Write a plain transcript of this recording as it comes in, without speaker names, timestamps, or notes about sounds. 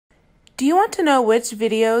Do you want to know which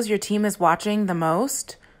videos your team is watching the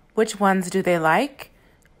most? Which ones do they like?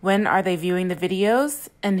 When are they viewing the videos?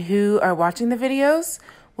 And who are watching the videos?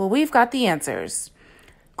 Well, we've got the answers.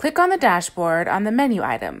 Click on the dashboard on the menu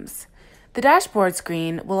items. The dashboard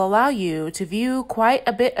screen will allow you to view quite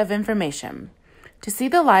a bit of information. To see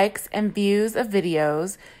the likes and views of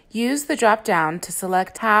videos, use the drop-down to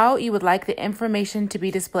select how you would like the information to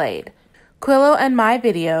be displayed. Quillo and My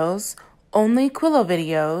Videos, only Quillo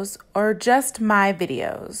videos, or just My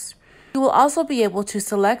Videos. You will also be able to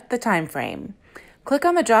select the time frame. Click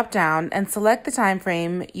on the drop-down and select the time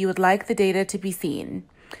frame you would like the data to be seen.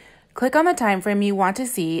 Click on the time frame you want to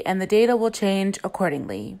see and the data will change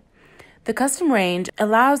accordingly. The custom range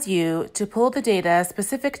allows you to pull the data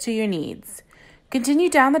specific to your needs. Continue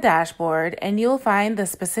down the dashboard and you'll find the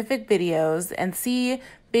specific videos and see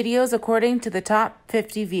videos according to the top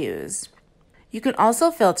 50 views. You can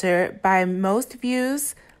also filter by most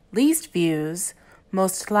views, least views,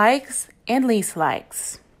 most likes, and least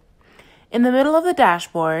likes. In the middle of the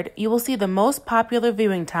dashboard, you will see the most popular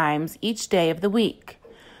viewing times each day of the week.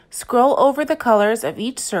 Scroll over the colors of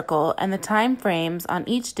each circle and the time frames on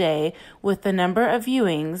each day with the number of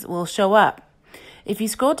viewings will show up. If you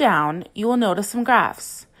scroll down, you will notice some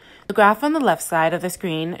graphs. The graph on the left side of the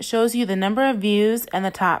screen shows you the number of views and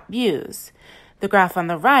the top views. The graph on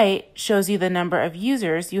the right shows you the number of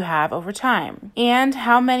users you have over time and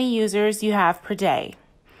how many users you have per day.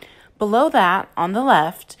 Below that, on the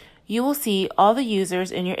left, you will see all the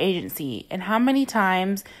users in your agency and how many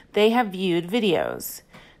times they have viewed videos.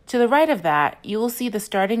 To the right of that, you will see the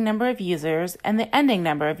starting number of users and the ending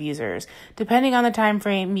number of users, depending on the time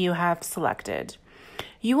frame you have selected.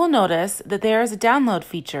 You will notice that there is a download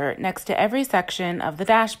feature next to every section of the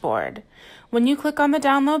dashboard. When you click on the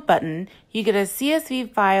download button, you get a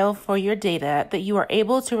CSV file for your data that you are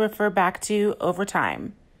able to refer back to over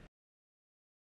time.